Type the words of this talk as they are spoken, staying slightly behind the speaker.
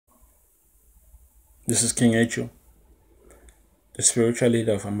This is King Echo, the spiritual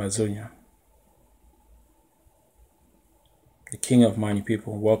leader of Ambazonia, the king of many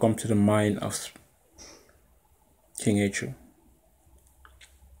people. Welcome to the mind of King Echo.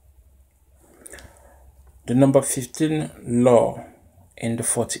 The number 15 law in the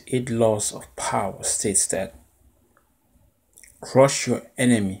 48 laws of power states that crush your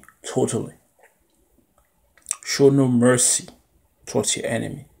enemy totally. Show no mercy towards your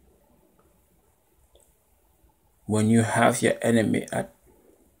enemy. When you have your enemy at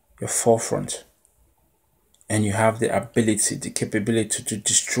your forefront and you have the ability, the capability to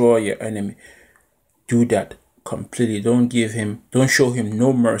destroy your enemy, do that completely. Don't show him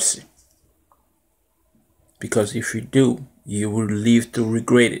no mercy. Because if you do, you will live to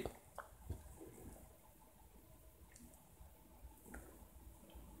regret it.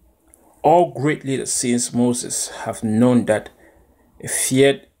 All great leaders since Moses have known that a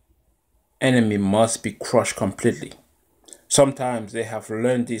feared enemy must be crushed completely. Sometimes they have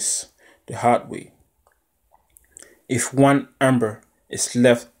learned this the hard way. If one ember is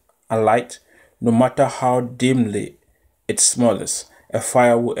left alight, no matter how dimly it smolders, a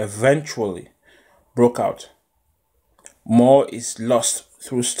fire will eventually break out. More is lost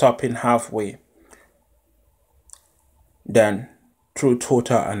through stopping halfway than through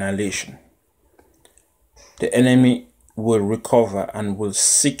total annihilation. The enemy will recover and will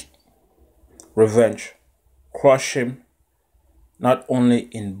seek revenge, crush him not only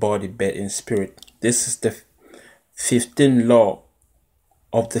in body but in spirit. This is the 15th law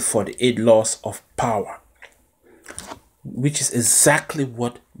of the 48 laws of power, which is exactly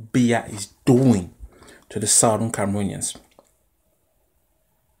what Biya is doing to the Southern Cameroonians.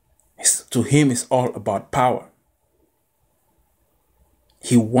 To him, it's all about power.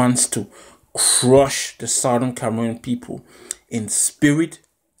 He wants to crush the Southern Cameroonian people in spirit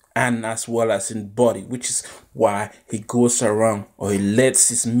and as well as in body, which is why he goes around, or he lets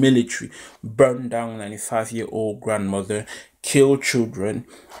his military burn down 95-year-old grandmother, kill children,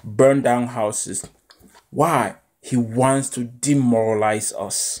 burn down houses. Why? He wants to demoralize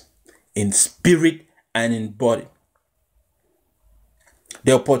us in spirit and in body.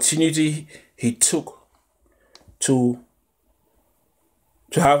 The opportunity he took to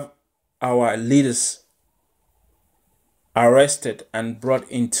have our leaders arrested and brought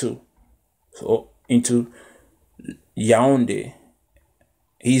into Yaoundé,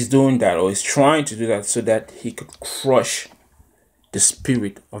 he's doing that, or he's trying to do that, so that he could crush the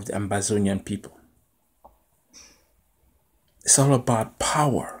spirit of the Ambazonian people. It's all about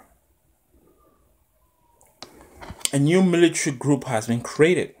power. A new military group has been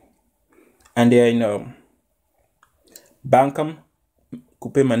created, and they are in Bankam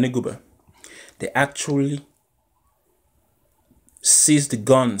Kupe Maniguba. They actually seized the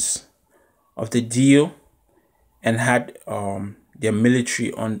guns of the deal and had their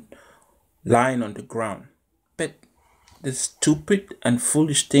military lying on the ground. But the stupid and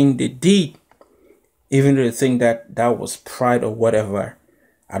foolish thing they did, even though they think that was pride or whatever,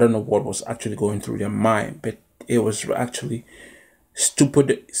 I don't know what was actually going through their mind, but it was actually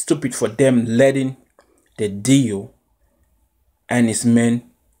stupid for them letting the deal and his men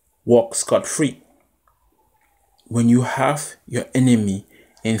walk scot-free. When you have your enemy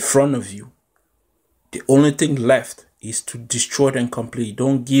in front of you, the only thing left is to destroy them completely.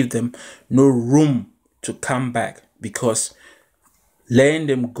 Don't give them no room to come back, because letting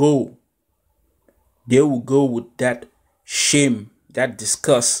them go, they will go with that shame, that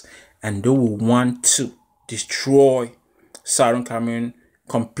disgust, and they will want to destroy Southern Cameroon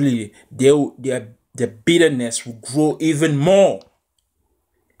completely. Their bitterness will grow even more,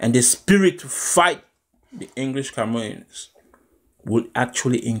 and the spirit to fight the English Cameroonians will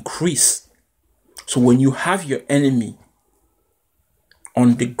actually increase. So when you have your enemy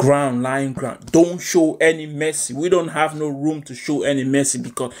on the ground, lying ground, don't show any mercy. We don't have no room to show any mercy,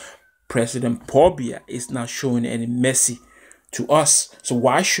 because President Paul Biya is not showing any mercy to us. So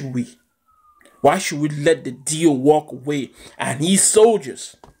why should we? Why should we let the deal walk away and his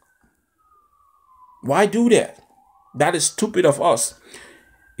soldiers? Why do that? That is stupid of us.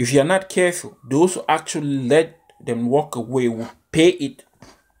 If you're not careful, those who actually let them walk away will pay it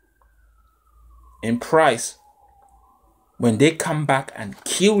in price when they come back and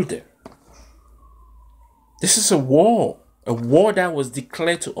kill them. This is a war that was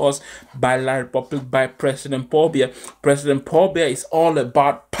declared to us by La Republic, by President Paul Biya. President Paul Biya is all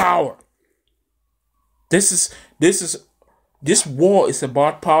about power. This war is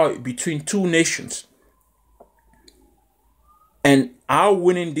about power between two nations. And our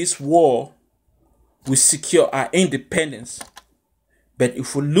winning this war will secure our independence. But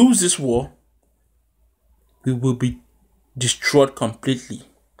if we lose this war, we will be destroyed completely,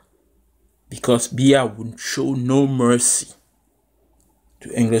 because Biya would show no mercy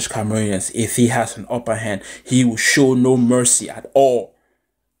to English Cameroonians. If he has an upper hand, he will show no mercy at all.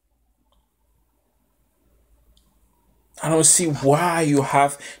 I don't see why you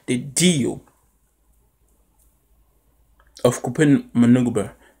have the deal of Kupin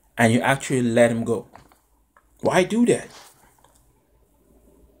Manugba and you actually let him go. Why do that?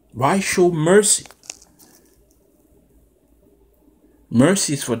 Why show mercy?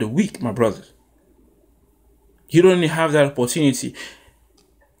 Mercy is for the weak, my brothers. You don't have that opportunity.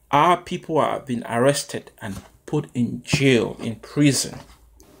 Our people have been arrested and put in jail, in prison.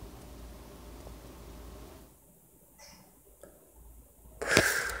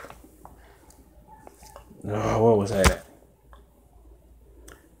 Oh, what was I at?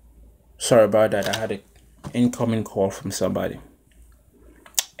 Sorry about that. I had an incoming call from somebody.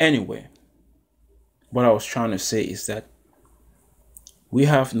 Anyway, what I was trying to say is that we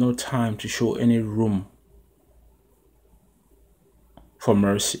have no time to show any room for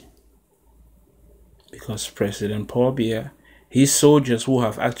mercy, because President Paul Biya, his soldiers who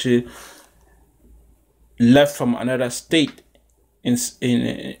have actually left from another state in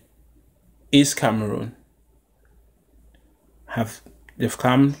East Cameroon, they've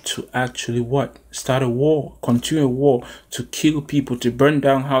come to actually what? Start a war, continue a war, to kill people, to burn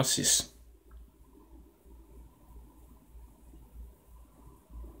down houses.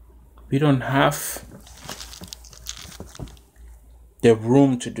 We don't have the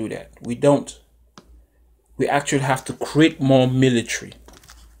room to do that. We don't. We actually have to create more military.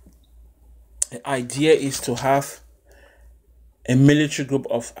 The idea is to have a military group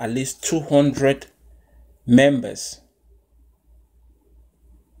of at least 200 members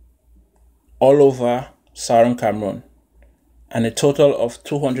all over Southern Cameroon, and a total of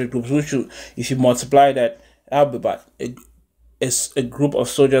 200 groups, which if you multiply that, that'll be about a group of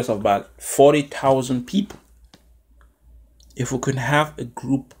soldiers of about 40,000 people. If we could have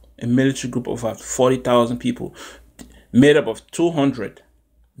a military group of about 40,000 people made up of 200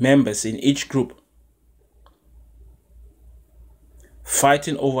 members in each group,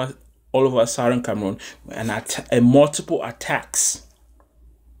 fighting all over Southern Cameroon, and multiple attacks,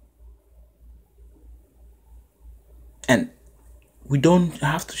 and we don't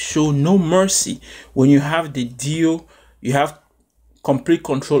have to show no mercy. When you have the deal, you have complete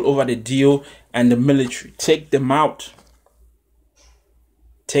control over the deal and the military. Take them out.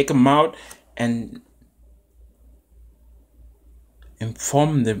 Take them out and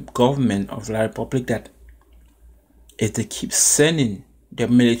inform the government of the Republic that if they keep sending their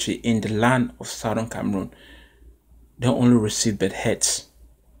military in the land of Southern Cameroon, they'll only receive bad heads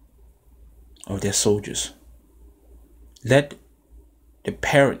of their soldiers. Let the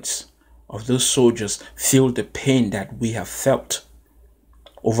parents of those soldiers feel the pain that we have felt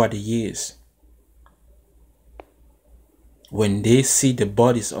over the years, when they see the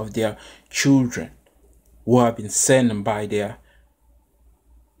bodies of their children who have been sent by their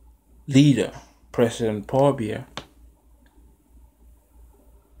leader, President Paul Biya,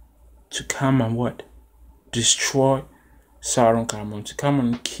 to come and what? Destroy Southern Cameroon, to come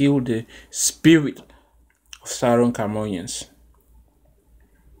and kill the spirit of Southern Cameroonians.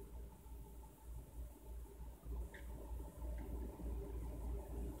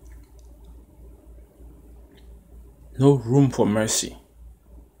 No room for mercy.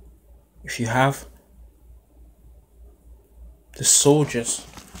 If you have the soldiers,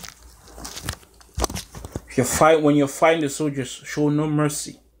 when you're fighting the soldiers, show no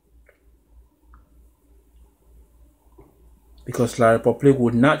mercy, because La Republic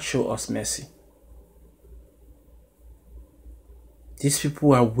would not show us mercy. These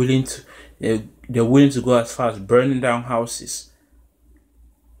people are willing to, they're willing to go as far as burning down houses,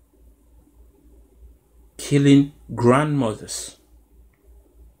 killing grandmothers,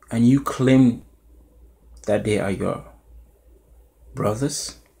 and you claim that they are your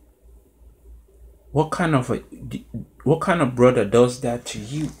brothers? What kind of brother does that to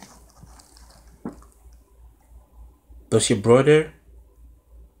you? Does your brother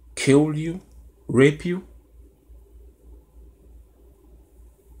kill you, rape you?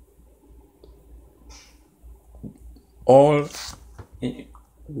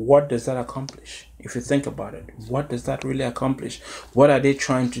 What does that accomplish? If you think about it, what does that really accomplish? What are they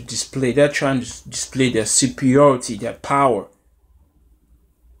trying to display? They're trying to display their superiority, their power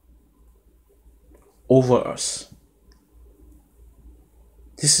over us.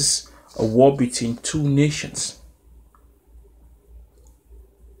 This is a war between two nations.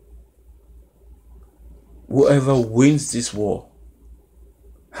 Whoever wins this war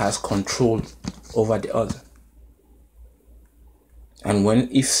has control over the other.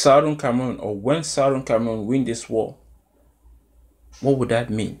 And if Southern Cameroon, or when Southern Cameroon win this war, what would that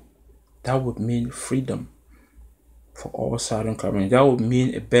mean? That would mean freedom for all Southern Cameroons. That would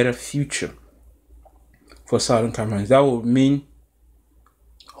mean a better future for Southern Cameroons. That would mean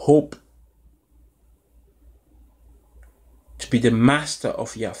hope to be the master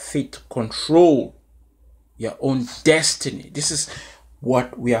of your fate, to control your own destiny. This is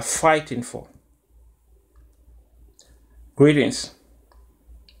what we are fighting for. Greetings.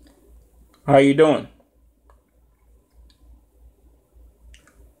 How are you doing?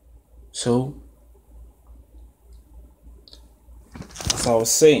 So, as I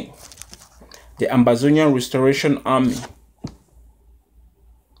was saying, the Ambazonian Restoration Army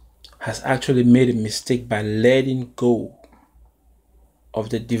has actually made a mistake by letting go of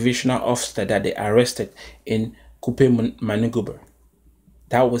the divisional officer that they arrested in Kupe Maniguber.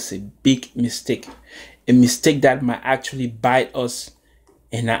 That was a big mistake. A mistake that might actually bite us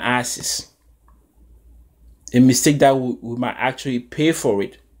in our asses. A mistake that we might actually pay for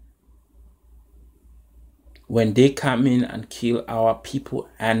it when they come in and kill our people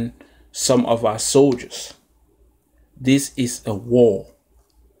and some of our soldiers. This is a war.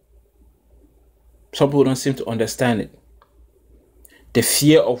 Some people don't seem to understand it. The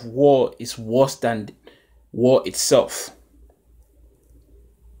fear of war is worse than war itself.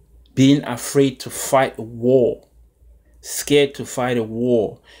 Being afraid to fight a war, scared to fight a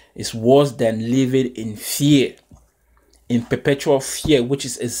war, is worse than living in fear, in perpetual fear, which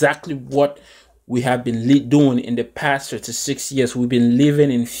is exactly what we have been doing in the past 36 years. We've been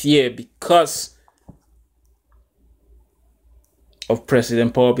living in fear because of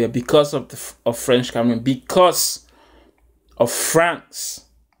President Paul Biya, because of French Cameroon, because of France.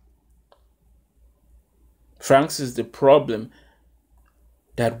 France is the problem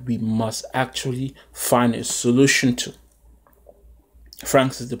that we must actually find a solution to.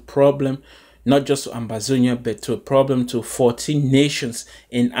 France is the problem, not just to Ambazonia, but to a problem to 14 nations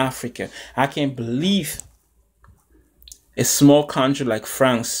in Africa. I can't believe a small country like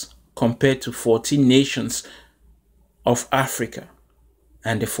France compared to 14 nations of Africa.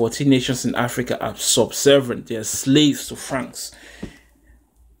 And the 14 nations in Africa are subservient. They are slaves to France.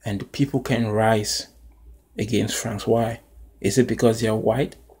 And the people can rise against France. Why? Is it because they are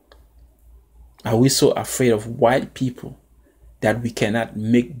white? Are we so afraid of white people that we cannot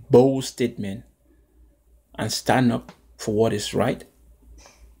make bold statements and stand up for what is right?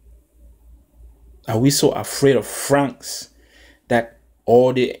 Are we so afraid of France that,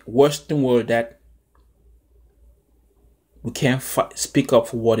 or the Western world, that we can't speak up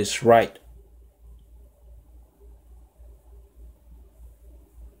for what is right?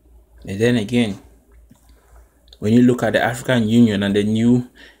 And then again, when you look at the African Union and the new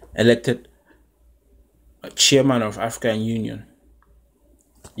elected chairman of African Union,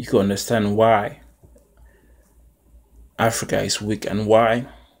 you can understand why Africa is weak and why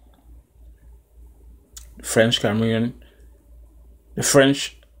the French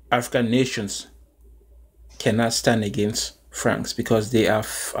African nations cannot stand against France, because they are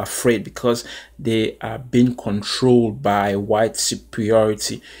afraid, because they are being controlled by white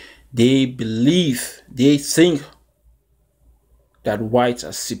superiority. They think that whites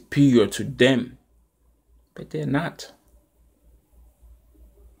are superior to them, but they're not.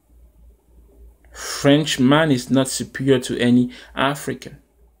 French man is not superior to any African.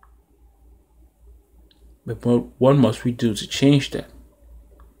 But what must we do to change that?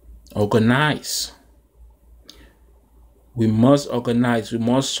 Organize. We must organize. We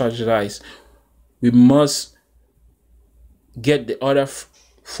must strategize. We must get the other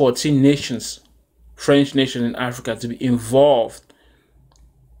 14 nations, French nations in Africa, to be involved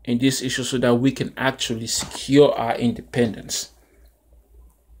in this issue so that we can actually secure our independence.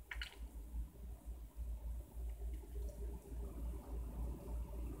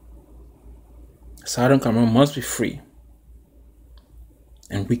 Southern Cameroon must be free,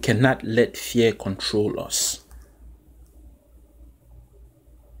 and we cannot let fear control us.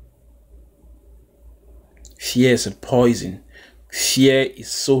 Fear is a poison. Fear is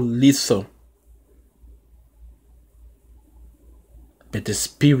so lethal. But the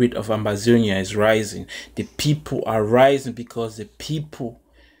spirit of Ambazonia is rising. The people are rising because the people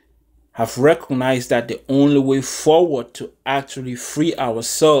have recognized that the only way forward to actually free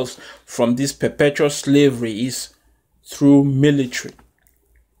ourselves from this perpetual slavery is through military.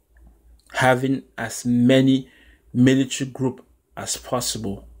 Having as many military groups as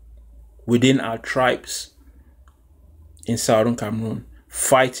possible within our tribes in Southern Cameroon,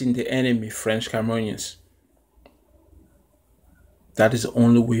 fighting the enemy, French Cameroonians. That is the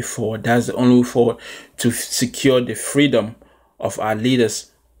only way forward. That's the only way forward to secure the freedom of our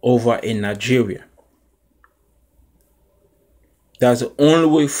leaders over in Nigeria. That's the only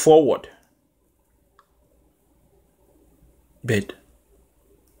way forward. But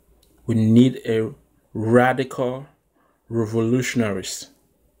we need a radical revolutionaries.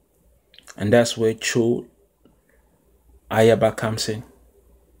 And that's where Cho Ayaba comes in.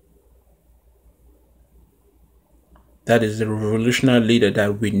 That is the revolutionary leader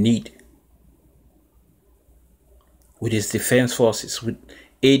that we need. With his defense forces, with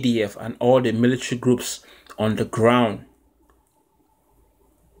ADF and all the military groups on the ground.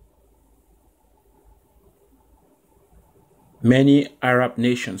 Many Arab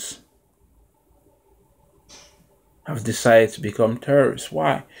nations have decided to become terrorists.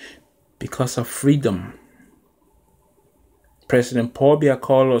 Why? Because of freedom. President Paul Biya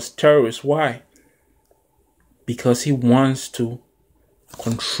called us terrorists. Why? Because he wants to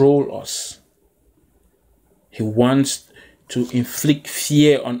control us. He wants to inflict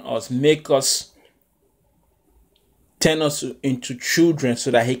fear on us, make us, turn us into children so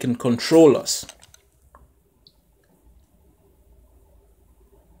that he can control us.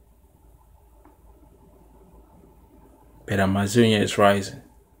 But Ambazonia is rising,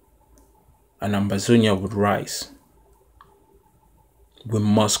 and Ambazonia would rise. We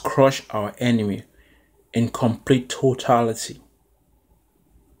must crush our enemy in complete totality.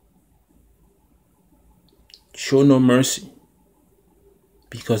 Show no mercy,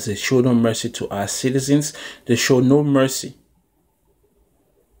 because they show no mercy to our citizens. They show no mercy.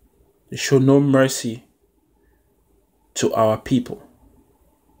 They show no mercy to our people.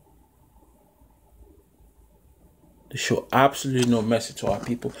 They show absolutely no mercy to our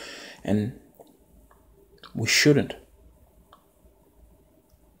people, and we shouldn't.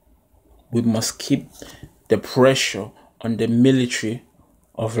 We must keep the pressure on the military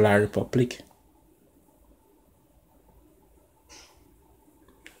of La République.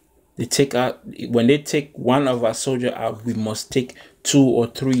 When they take one of our soldiers out, we must take 2 or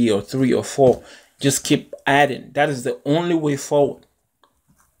 3 or 3 or 4. Just keep adding. That is the only way forward.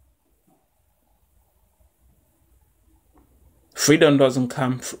 Freedom doesn't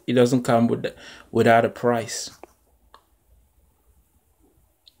come. It doesn't come without a price.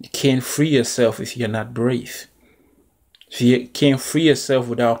 You can't free yourself if you're not brave. You can't free yourself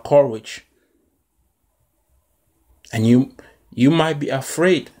without courage. And you might be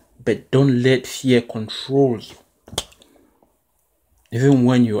afraid, but don't let fear control you. Even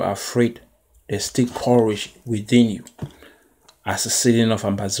when you are afraid, there's still courage within you. As a citizen of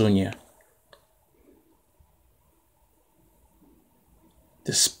Ambazonia,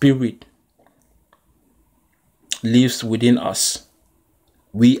 the spirit lives within us.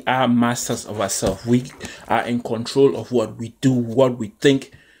 We are masters of ourselves. We are in control of what we do, what we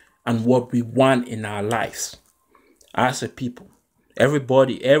think, and what we want in our lives. As a people,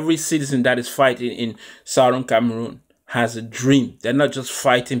 everybody, every citizen that is fighting in Southern Cameroon has a dream. They're not just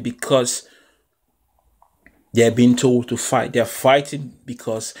fighting because they're being told to fight. They're fighting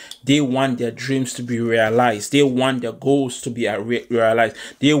because they want their dreams to be realized. They want their goals to be realized.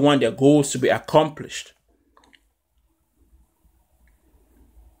 They want their goals to be accomplished.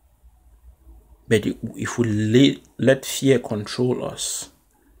 But if we let fear control us,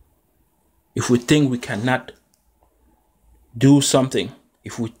 if we think we cannot do something,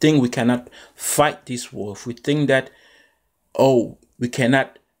 if we think we cannot fight this war, if we think that, oh, we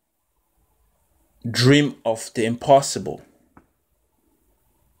cannot dream of the impossible,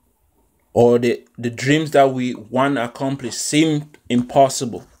 or the dreams that we want to accomplish seem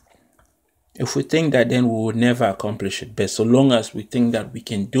impossible, if we think that, then we will never accomplish it. But so long as we think that we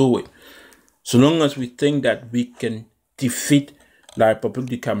can do it, so long as we think that we can defeat La République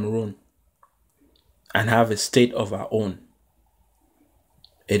du Cameroon and have a state of our own,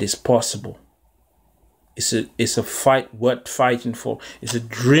 it is possible. It's a fight worth fighting for. It's a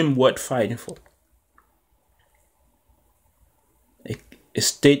dream worth fighting for. A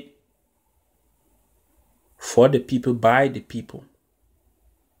state for the people, by the people.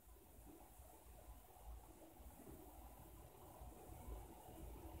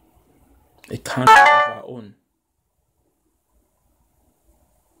 A country of our own.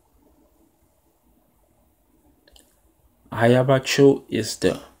 Ayaba Cho is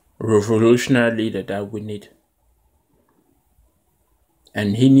the revolutionary leader that we need.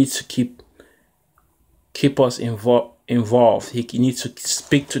 And he needs to keep us involved. He needs to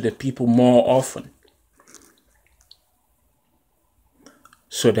speak to the people more often,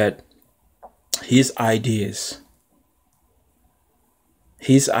 so that his ideas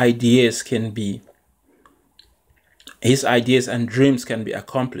and dreams can be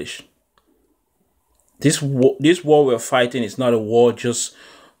accomplished. This war we're fighting is not a war just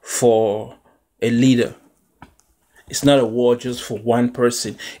for a leader. It's not a war just for one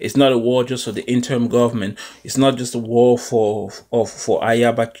person. It's not a war just for the interim government. It's not just a war for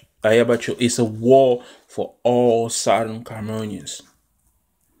Ayabacho. It's a war for all Southern Cameroonians.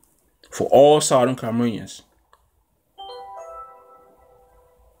 For all Southern Cameroonians.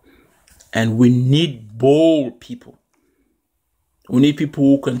 And we need bold people. We need people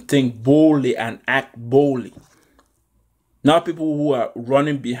who can think boldly and act boldly. Not people who are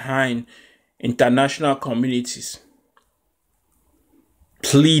running behind international communities,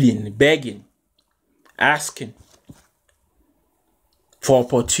 pleading, begging, asking for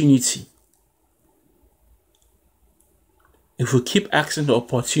opportunity. If we keep asking for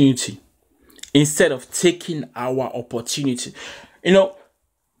opportunity instead of taking our opportunity, you know,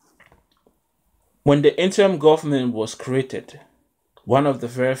 when the interim government was created, one of the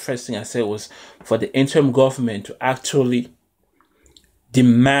very first things I said was for the interim government to actually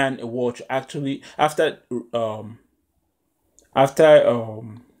demand a war, to actually after our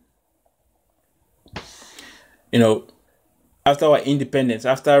independence,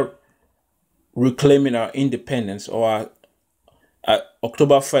 after reclaiming our independence, or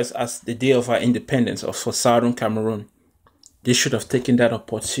October 1st as the day of our independence for Southern Cameroon, they should have taken that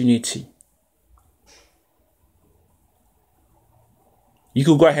opportunity. You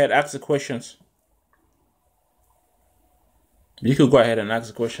could go ahead and ask the questions. You could go ahead and ask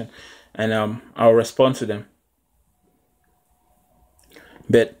the question, and I'll respond to them.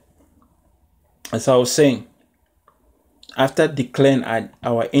 But as I was saying, after declaring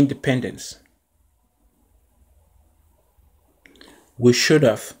our independence, we should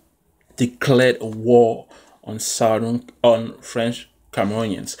have declared a war on French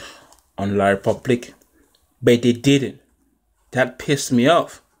Cameroonians, on La République, but they didn't. That pissed me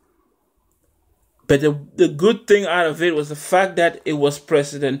off. But the good thing out of it was the fact that it was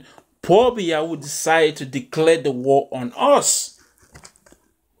President Paul Biya who decided to declare the war on us.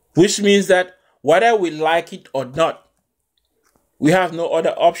 Which means that whether we like it or not, we have no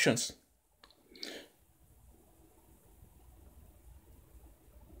other options.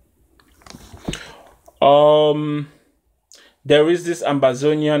 There is this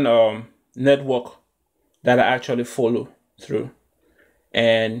Ambazonian network that I actually follow through,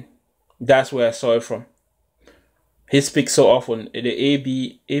 and that's where I saw it from. He speaks so often,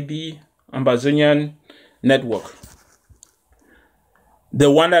 the Ambazonian network. The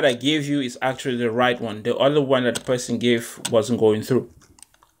one that I gave you is actually the right one. The other one that the person gave wasn't going through.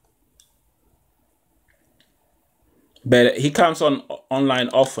 But he comes online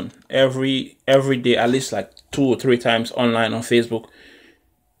often, every day, at least like 2 or 3 times online on Facebook.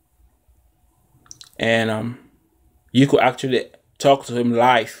 And you could actually talk to him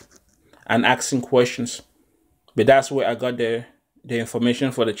live and ask him questions. But that's where I got the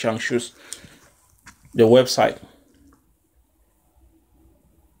information for the Changshu's, the website.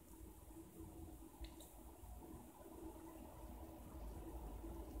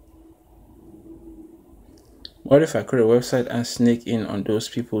 What if I create a website and sneak in on those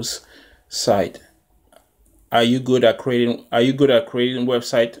people's site? Are you good at creating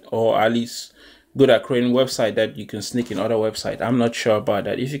website, or at least good at creating website that you can sneak in other website? I'm not sure about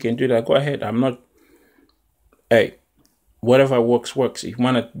that. If you can do that, go ahead. Hey, whatever works. If you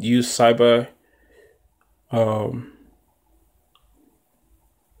want to use cyber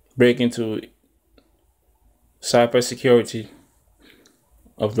break into cyber security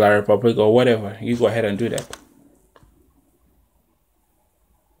of La Republic or whatever, you go ahead and do that.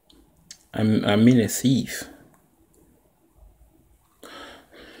 I mean a thief.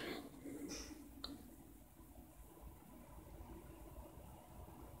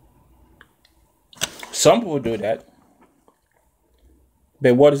 Some people do that.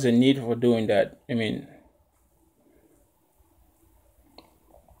 But what is the need for doing that? I mean,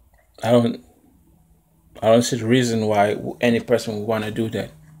 I don't see the reason why any person would want to do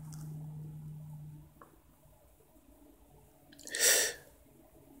that.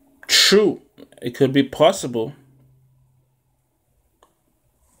 True, it could be possible.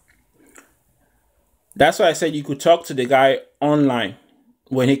 That's why I said you could talk to the guy online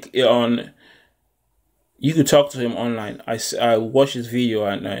when you could talk to him online. I watched his video,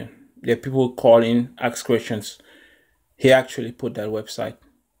 and there are people calling, ask questions. He actually put that website.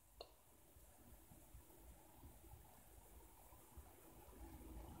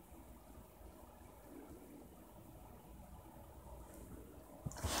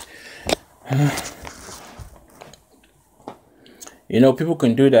 People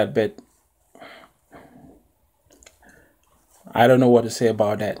can do that, but I don't know what to say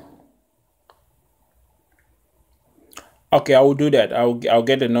about that. Okay, I will do that. I'll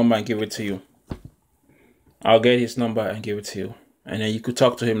get the number and give it to you. I'll get his number and give it to you, and then you could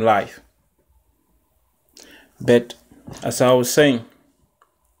talk to him live. But as I was saying,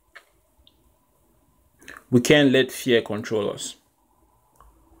 we can't let fear control us.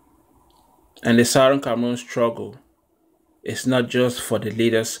 And the Southern Cameroon struggle is not just for the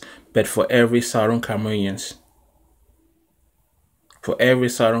leaders, but for every Southern Cameroonians. For every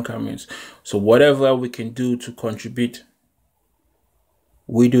Southern Cameroonians. So whatever we can do to contribute,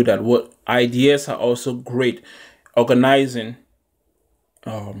 we do that. What ideas are also great. Organizing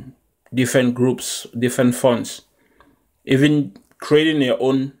different groups, different funds, even creating your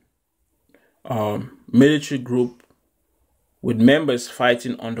own military group with members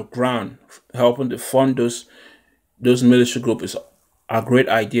fighting on the ground, helping to fund those military groups are great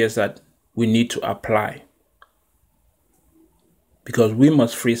ideas that we need to apply, because we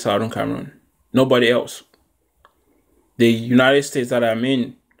must free Southern Cameroon, nobody else. The United States that I'm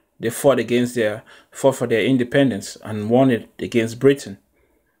in, they fought for their independence and won it against Britain.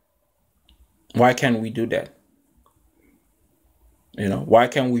 Why can't we do that? Why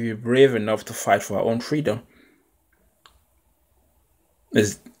can't we be brave enough to fight for our own freedom?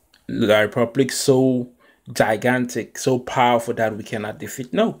 Is the Republic so gigantic, so powerful that we cannot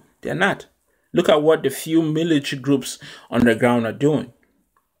defeat? No, they're not. Look at what the few military groups on the ground are doing.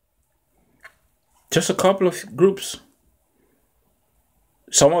 Just a couple of groups.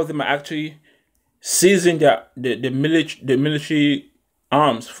 Some of them are actually seizing the military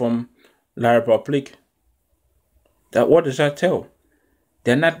arms from La Republique. What does that tell?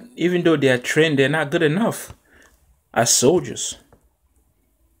 They're not, even though they are trained, they're not good enough as soldiers.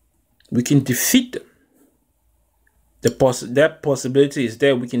 We can defeat them. That possibility is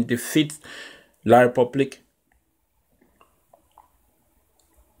there. We can defeat La Republique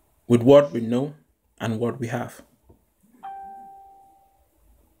with what we know and what we have.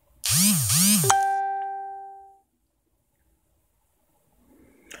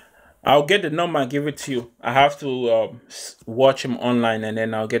 I'll get the number and give it to you. I have to watch him online, and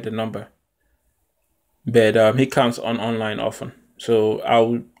then I'll get the number. But he comes online often,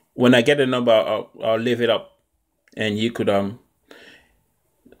 so when I get the number, I'll leave it up, and you could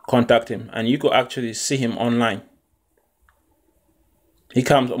contact him, and you could actually see him online. He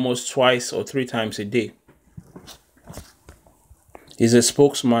comes almost twice or 3 times a day. He's a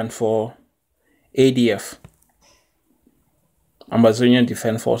spokesman for ADF, Ambazonian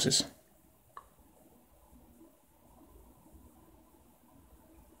Defense Forces.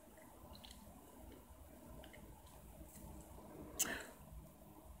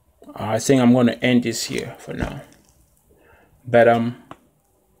 I think I'm going to end this here for now. But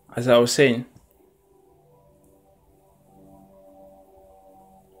as I was saying,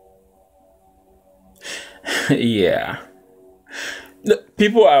 yeah,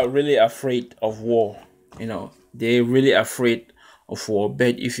 people are really afraid of war. They're really afraid of war.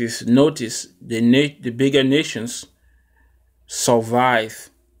 But if you've noticed, the bigger nations survive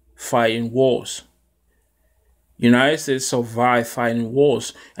fighting wars. United States survive fighting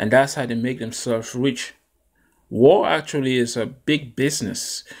wars, and that's how they make themselves rich. War actually is a big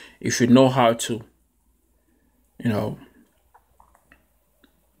business if you know how to,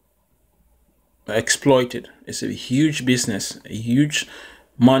 exploit it. It's a huge business, a huge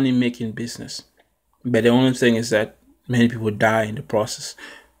money-making business. But the only thing is that many people die in the process.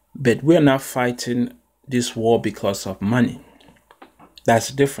 But we're not fighting this war because of money. That's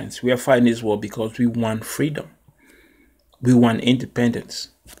the difference. We are fighting this war because we want freedom. We want independence.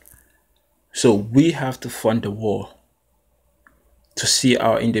 So we have to fund the war to see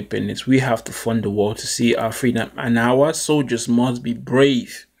our independence. We have to fund the war to see our freedom. And our soldiers must be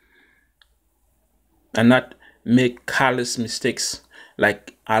brave and not make careless mistakes,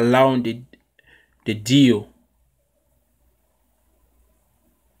 like allowing the deal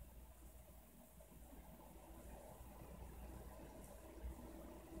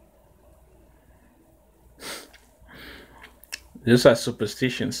those are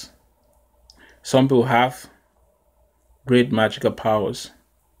superstitions. Some people have great magical powers.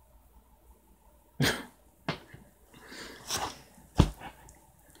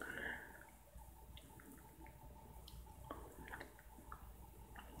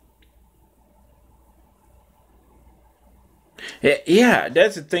 Yeah,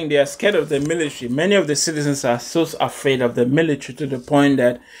 that's the thing. They are scared of the military. Many of the citizens are so afraid of the military to the point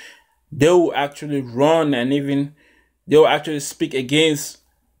that they will actually run, and even they will actually speak against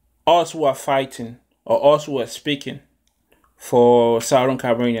us who are fighting, or us who are speaking for Southern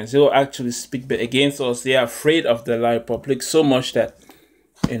Cameroonians. They will actually speak against us. They are afraid of the La Republique so much that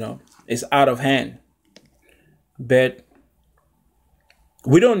it's out of hand. But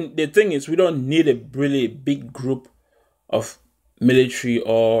We don't. The thing is, we don't need a really big group of military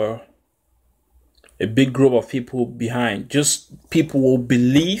or a big group of people behind. Just people who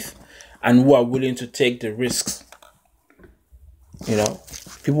believe and who are willing to take the risks. You know,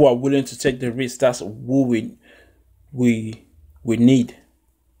 people who are willing to take the risks. That's who we we need.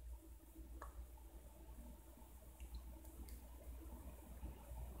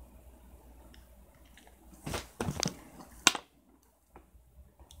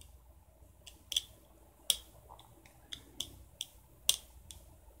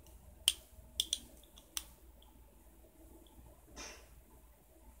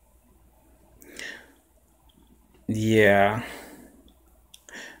 Yeah,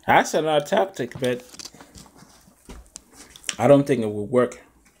 that's another tactic, but I don't think it will work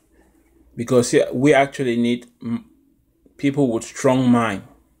because yeah, we actually need people with strong mind,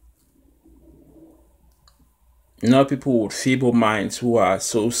 not people with feeble minds who are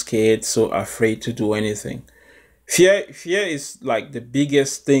so scared, so afraid to do anything. Fear is like the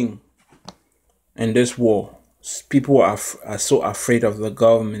biggest thing in this war. People are so afraid of the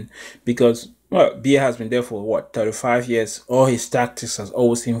government because well, Biya has been there for what 35 years. All his tactics has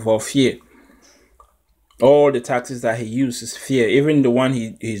always involved fear. All the tactics that he uses fear. Even the one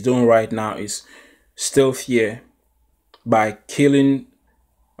he's doing right now is still fear by killing,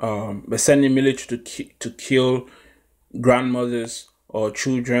 by sending military to kill grandmothers or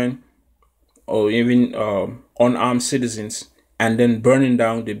children or even unarmed citizens and then burning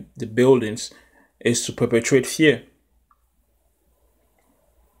down the buildings is to perpetuate fear.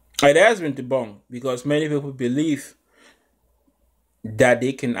 It has been debunked because many people believe that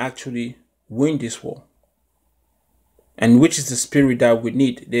they can actually win this war, and which is the spirit that we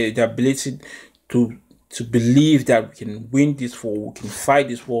need, the ability to believe that we can win this war, we can fight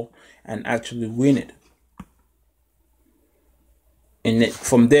this war and actually win it. And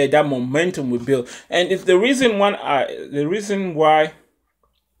from there, that momentum will build. And it's the reason why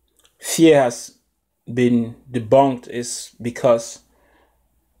fear has been debunked is because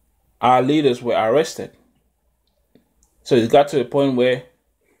our leaders were arrested. So it got to a point where,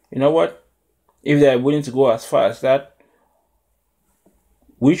 you know what, if they're willing to go as far as that,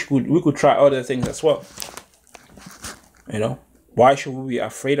 we could try other things as well. You know, why should we be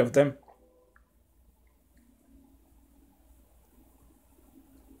afraid of them?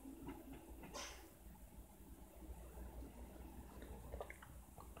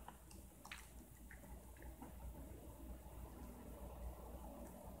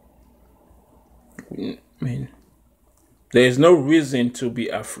 I mean, there's no reason to be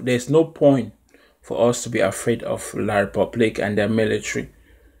afraid. There's no point for us to be afraid of La Republic and their military.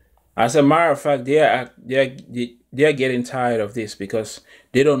 As a matter of fact, they are getting tired of this because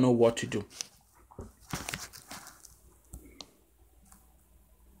they don't know what to do.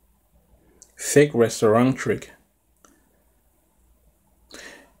 Fake restaurant trick.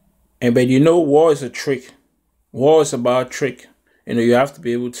 And but you know, war is a trick. War is about trick. You know, you have to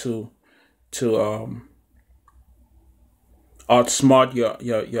be able to outsmart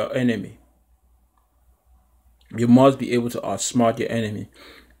your enemy. You must be able to outsmart your enemy.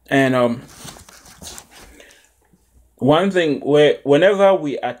 And one thing where whenever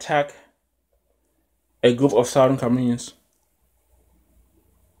we attack a group of Southern Cameroonians,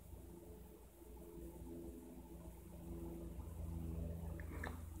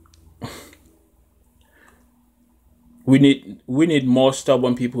 we need more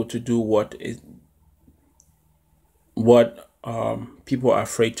stubborn people to do what people are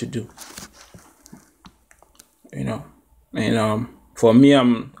afraid to do. You know, and for me,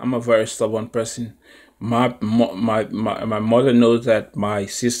 I'm a very stubborn person. My mother knows that. My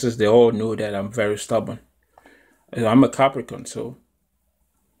sisters, they all know that I'm very stubborn. And I'm a Capricorn, so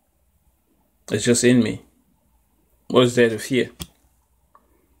it's just in me. What's there to fear?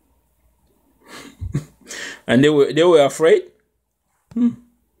 And they were afraid.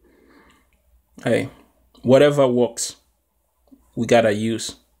 Hey, whatever works, we gotta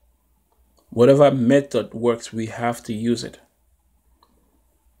use. Whatever method works, we have to use it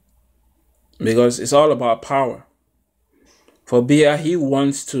because it's all about power. For Bia, he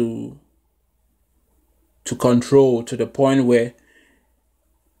wants to control to the point where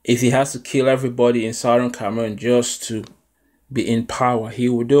if he has to kill everybody in Southern Cameroon just to be in power, he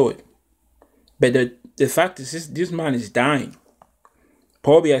will do it. But the fact is, this man is dying.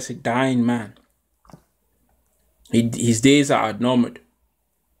 Paul Biya is a dying man. His days are outnumbered.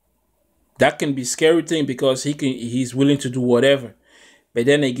 That can be a scary thing because he's willing to do whatever. But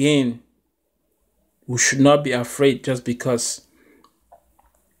then again, we should not be afraid just because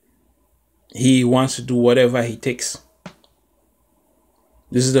he wants to do whatever he takes.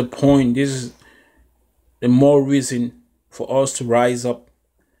 This is the point. This is the more reason for us to rise up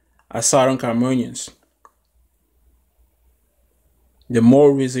as Southern Cameroonians. The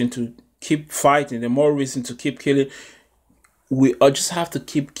more reason to keep fighting, the more reason to keep killing. We just have to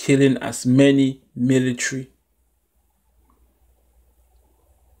keep killing as many military.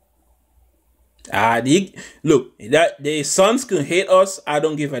 Look, that the sons can hate us. I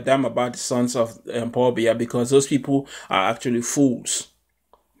don't give a damn about the sons of Paul Biya, because those people are actually fools.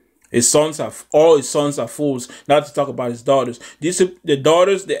 His sons are all his sons are fools. Not to talk about his daughters. The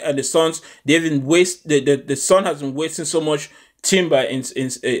daughters and the sons, they've been the son has been wasting so much timber in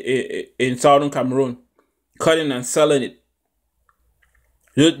southern Cameroon, cutting and selling it.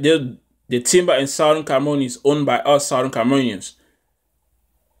 The timber in southern Cameroon is owned by us southern Cameroonians.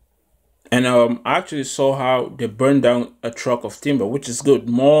 And I actually saw how they burned down a truck of timber, which is good.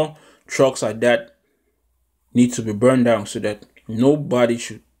 More trucks like that need to be burned down so that nobody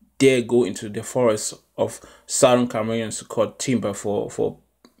should dare go into the forests of southern Cameroonians to cut timber for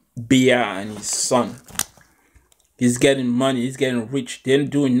Biya and his son. He's getting money, he's getting rich. They're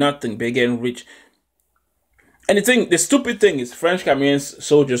doing nothing, they're getting rich. And the stupid thing is, French Cameroonian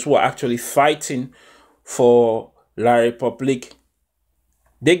soldiers who are actually fighting for La République,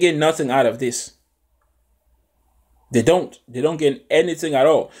 they get nothing out of this. They don't get anything at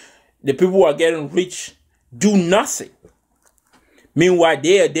all. The people who are getting rich do nothing. Meanwhile,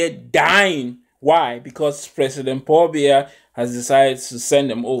 they're dying. Why? Because President Paul Biya has decided to send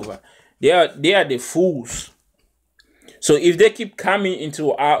them over. They are the fools. So if they keep coming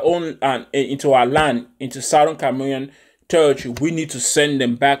into our own into our land, into Southern Cameroon territory, we need to send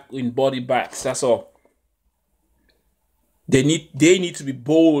them back in body bags. That's all. They need to be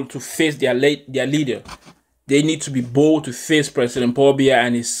bold to face their leader. They need to be bold to face President Paul Biya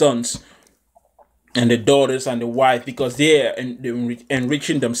and his sons, and the daughters and the wife, because they're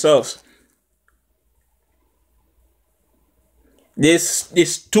enriching themselves. This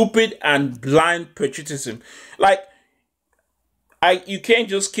stupid and blind patriotism. Like, you can't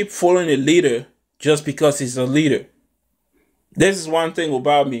just keep following a leader just because he's a leader. This is one thing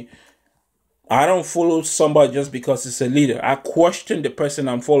about me. I don't follow somebody just because he's a leader. I question the person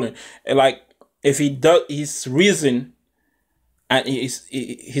I'm following. Like, if he does, his reason and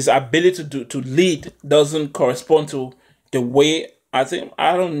his ability to lead doesn't correspond to the way I think,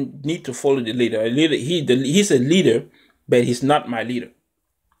 I don't need to follow the leader. He's a leader, but he's not my leader.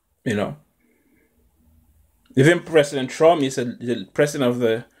 You know. Even President Trump is the president of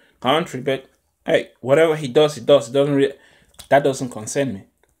the country, but hey, whatever he does, he does. That doesn't concern me.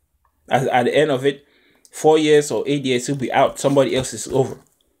 At the end of it, 4 years or 8 years, he'll be out. Somebody else is over.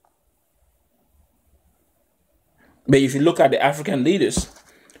 But if you look at the African leaders,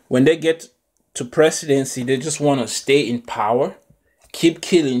 when they get to presidency, they just want to stay in power, keep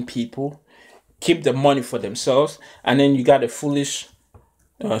killing people, keep the money for themselves, and then you got the foolish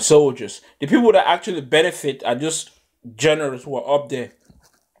soldiers. The people that actually benefit are just generals who are up there.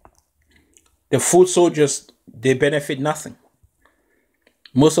 The foot soldiers, they benefit nothing.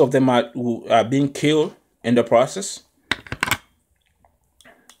 Most of them are being killed in the process.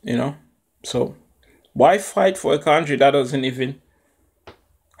 You know, so why fight for a country that doesn't even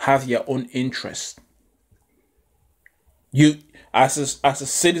have your own interest? You, as a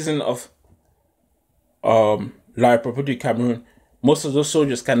citizen of La République Cameroon, most of those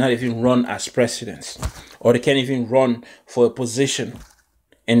soldiers cannot even run as presidents, or they can't even run for a position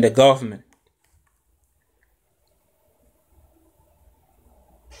in the government.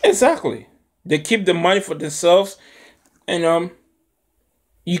 Exactly. They keep the money for themselves, and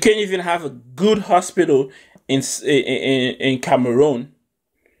you can't even have a good hospital in Cameroon.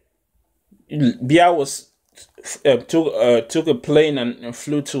 Biya took a plane and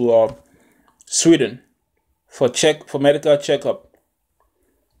flew to Sweden for medical checkup.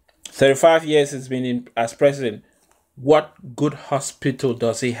 35 years he's been as president. What good hospital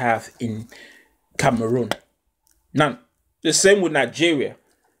does he have in Cameroon? None. The same with Nigeria.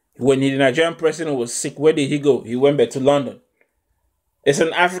 When the Nigerian president was sick, where did he go? He went back to London. It's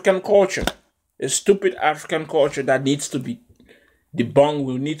an African culture, a stupid African culture that needs to be debunked.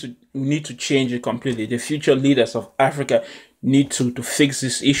 We need to change it completely. The future leaders of Africa need to fix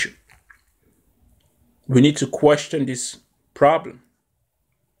this issue. We need to question this problem,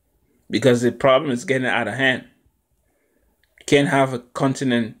 because the problem is getting out of hand. You can't have a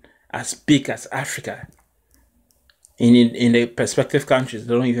continent as big as Africa. In the prospective countries,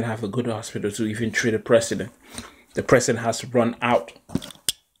 they don't even have a good hospital to even treat a president. The president has to run out.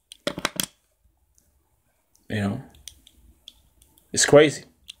 You know, it's crazy.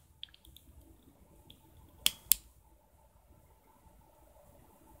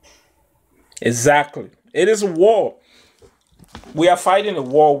 Exactly. It is a war. We are fighting a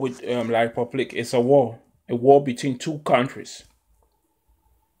war with La Republic. It's a war between two countries,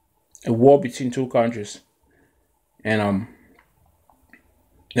 a war between two countries, and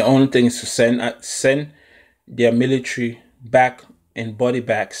the only thing is to send their military back in body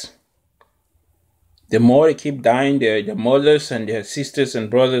bags. The more they keep dying, their mothers and their sisters and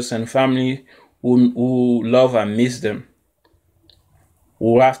brothers and family who love and miss them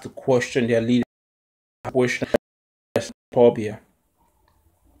will have to question their leader, question phobia.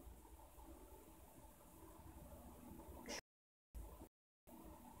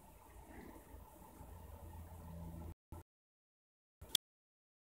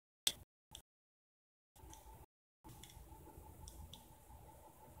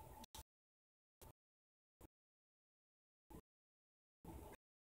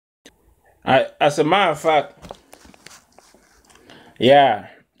 As a matter of fact, yeah,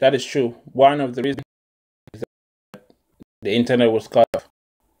 that is true. One of the reasons the internet was cut off,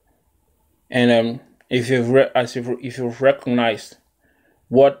 and if you've recognized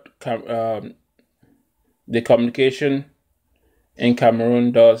what the communication in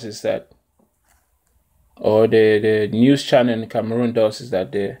Cameroon does is that, or the news channel in Cameroon does is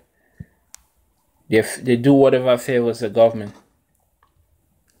that they do whatever favors the government.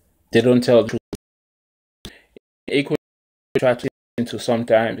 They don't tell the truth. Equally, try to into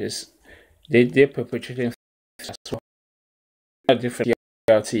sometimes is they're perpetrating as well. Different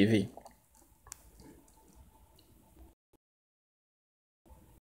TV.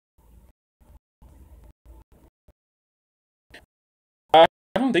 I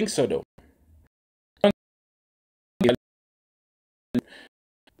don't think so though.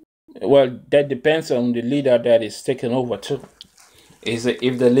 Well, that depends on the leader that is taking over too. Is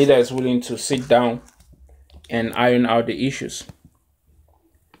if the leader is willing to sit down and iron out the issues.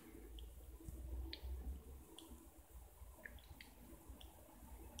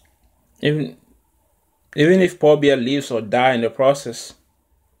 Even even if Paul Biya lives or die in the process,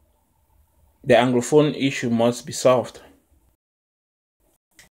 the Anglophone issue must be solved.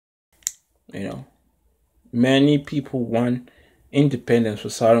 You know, many people want independence for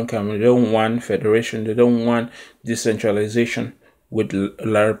Southern Cameroon. They don't want federation. They don't want decentralization with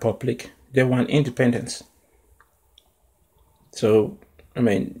La Republic. They want independence. So, I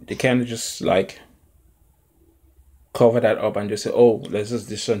mean, they can't just like cover that up and just say, oh, let's just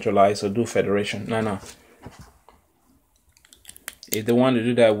decentralize or do federation. No, no. If they want to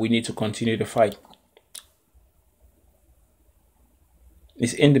do that, we need to continue the fight.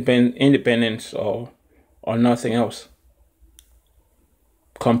 It's independence or nothing else.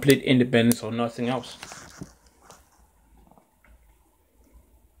 Complete independence or nothing else.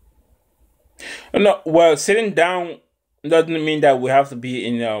 No, well, sitting down doesn't mean that we have to be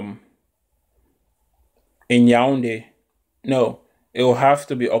in Yaoundé. No, it will have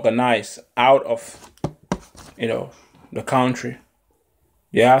to be organized out of the country.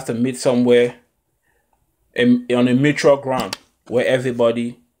 They have to meet somewhere on a mutual ground where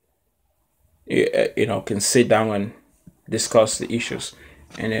everybody can sit down and discuss the issues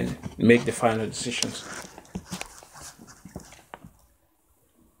and then make the final decisions.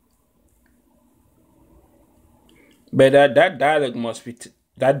 But that dialogue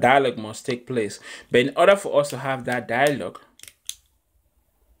must take place. But in order for us to have that dialogue,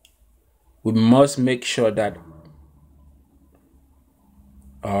 we must make sure that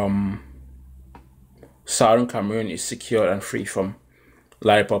Southern Cameroon is secure and free from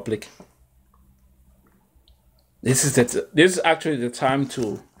La Republic. This is actually the time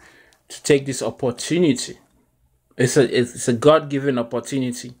to take this opportunity. It's a God-given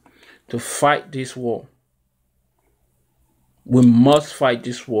opportunity to fight this war. We must fight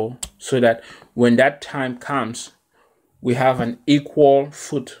this war so that when that time comes, we have an equal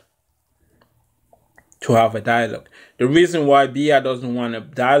foot to have a dialogue. The reason why Biya doesn't want a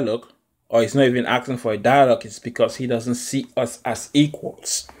dialogue, or he's not even asking for a dialogue, is because he doesn't see us as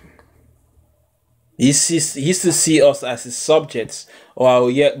equals. He used to see us as his subjects,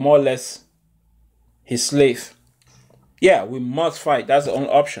 or yet more or less his slave. Yeah, we must fight. That's the only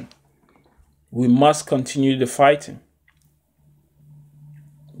option. We must continue the fighting.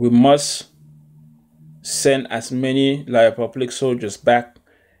 We must send as many La Republic soldiers back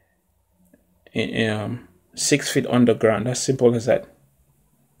in 6 feet underground. As simple as that.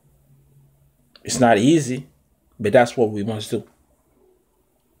 It's not easy, but that's what we must do.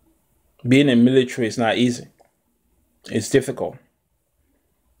 Being in military is not easy. It's difficult.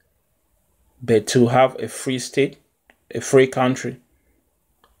 But to have a free state, a free country,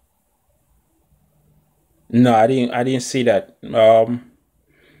 no, I didn't see that.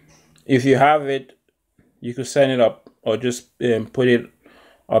 If you have it, you could send it up or just put it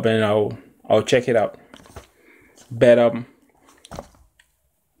up, and I'll check it out. But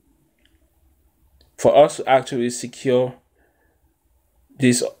for us to actually secure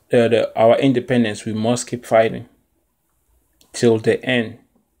this our independence, we must keep fighting till the end.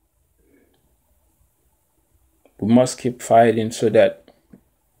 We must keep fighting so that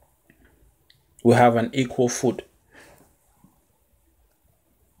we have an equal foot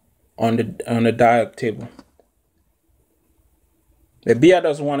on the dialogue table. The Bia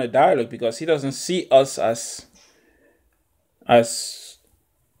doesn't want a dialogue because he doesn't see us as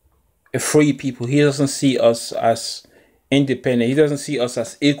a free people. He doesn't see us as independent. He doesn't see us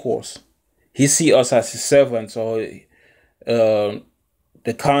as equals. He sees us as his servants, or the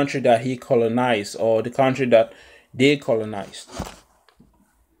country that he colonized, or the country that they colonized.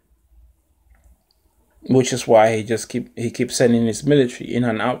 Which is why he keeps sending his military in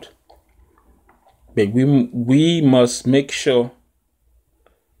and out. But we must make sure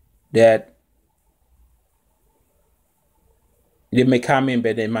that they may come in,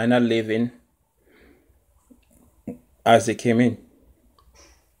 but they might not live in as they came in.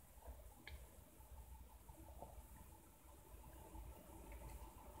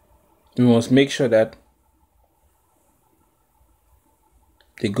 We must make sure that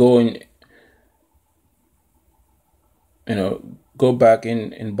they go in, go back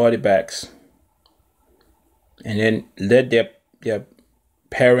in body bags, and then let their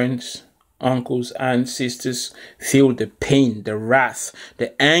parents, uncles, and sisters feel the pain, the wrath,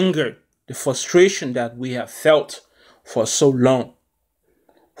 the anger, the frustration that we have felt for so long.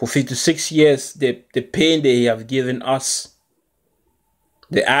 For 56 years, the pain they have given us,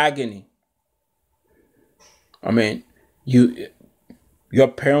 the agony. I mean, your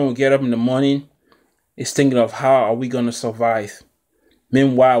parent will get up in the morning, is thinking of how are we going to survive.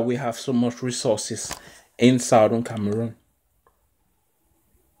 Meanwhile, we have so much resources in Southern Cameroon.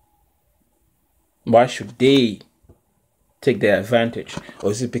 Why should they take their advantage? Or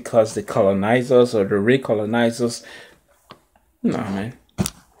is it because the colonizers or the recolonizers? No, man.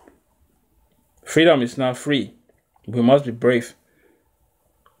 Freedom is not free. We must be brave.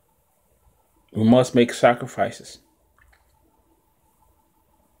 We must make sacrifices.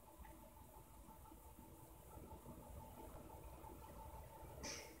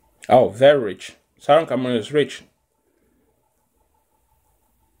 Oh, very rich. Southern Cameroon is rich.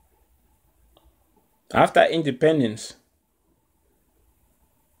 After independence,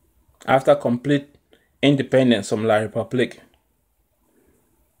 after complete independence from La Republic,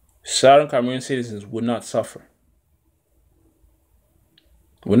 Southern Cameroon citizens would not suffer.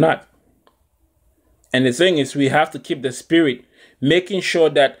 Would not. And the thing is, we have to keep the spirit, making sure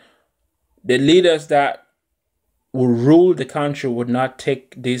that the leaders that will rule the country would not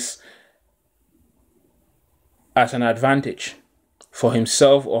take this as an advantage for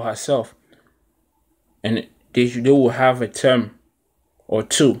himself or herself. And they will have a term or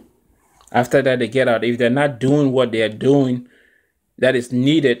two. After that, they get out. If they're not doing what they are doing that is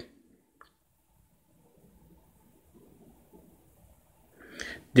needed,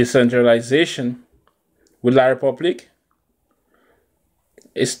 decentralization with La Republic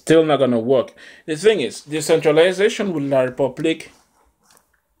is still not going to work. The thing is, decentralization with La Republic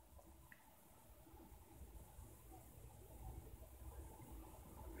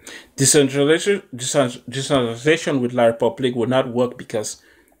decentralization with La Republic will not work because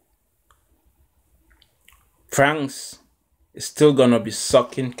France is still going to be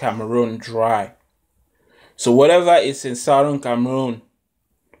sucking Cameroon dry. So whatever is in Southern Cameroon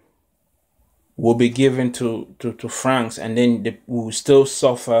will be given to France, and then they will still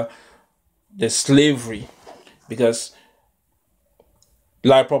suffer the slavery because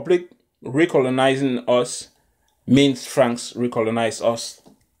La Republic recolonizing us means France recolonize us.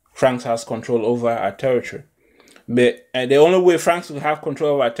 France has control over our territory. But the only way France will have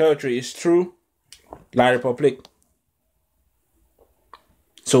control over our territory is through La Republic.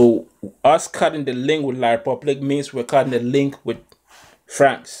 So us cutting the link with La Republic means we're cutting the link with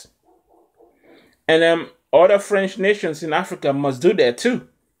France. And other French nations in Africa must do that too.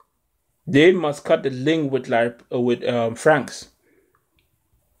 They must cut the link with France.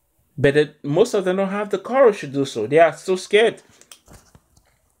 But most of them don't have the courage to do so. They are so scared.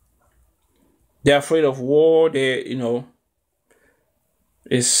 They're afraid of war.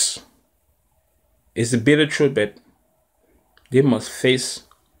 It's a bitter truth, but they must face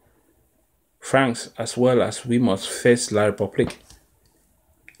France as well as we must face La Republic.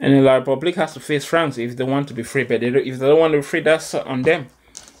 And the La Republic has to face France if they want to be free. But if they don't want to be free, that's on them.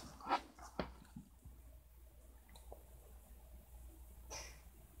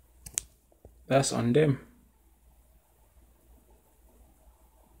 That's on them.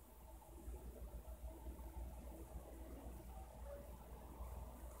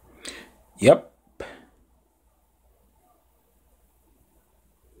 Yep.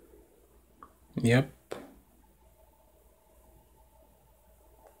 Yep.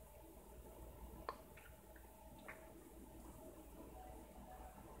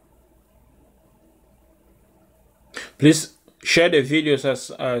 Please share the videos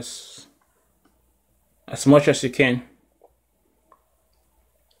as much as you can.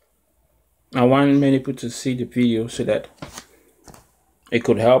 I want many people to see the video so that it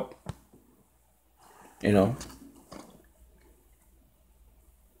could help, you know,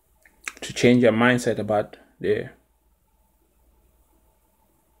 to change your mindset about the.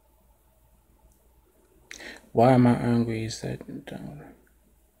 Why am I angry? Is that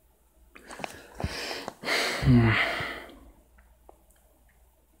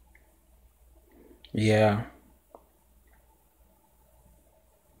yeah.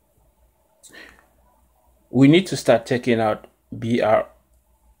 We need to start taking out BR,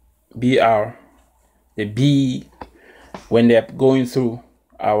 the B when they're going through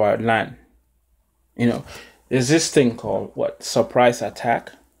our land. You know, there's this thing called what? Surprise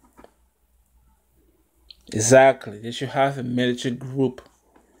attack. Exactly. They should have a military group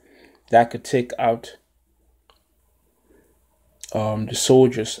that could take out the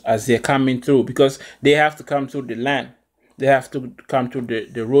soldiers as they're coming through, because they have to come through the land. They have to come to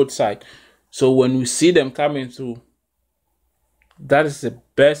the roadside. So when we see them coming through, that is the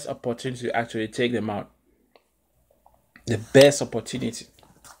best opportunity to actually take them out. The best opportunity.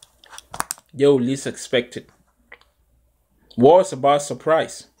 They will least expect it. War is about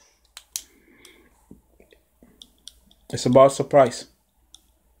surprise. It's about surprise.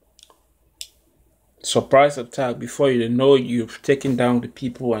 Surprise attack. Before you know, you've taken down the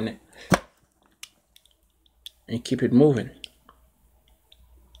people and keep it moving.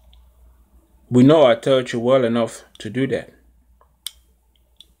 We know our territory well enough to do that.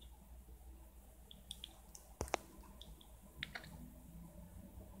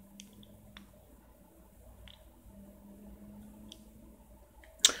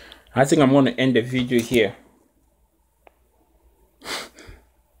 I think I'm going to end the video here.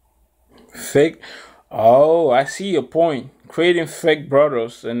 Fake. Oh, I see your point. Creating fake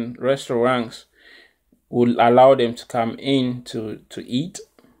brothels and restaurants will allow them to come in to eat,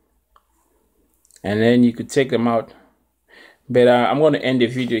 and then you could take them out. But I'm going to end the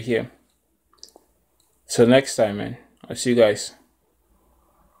video here. So next time, man, I'll see you guys.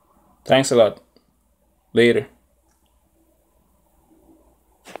 Thanks a lot. Later.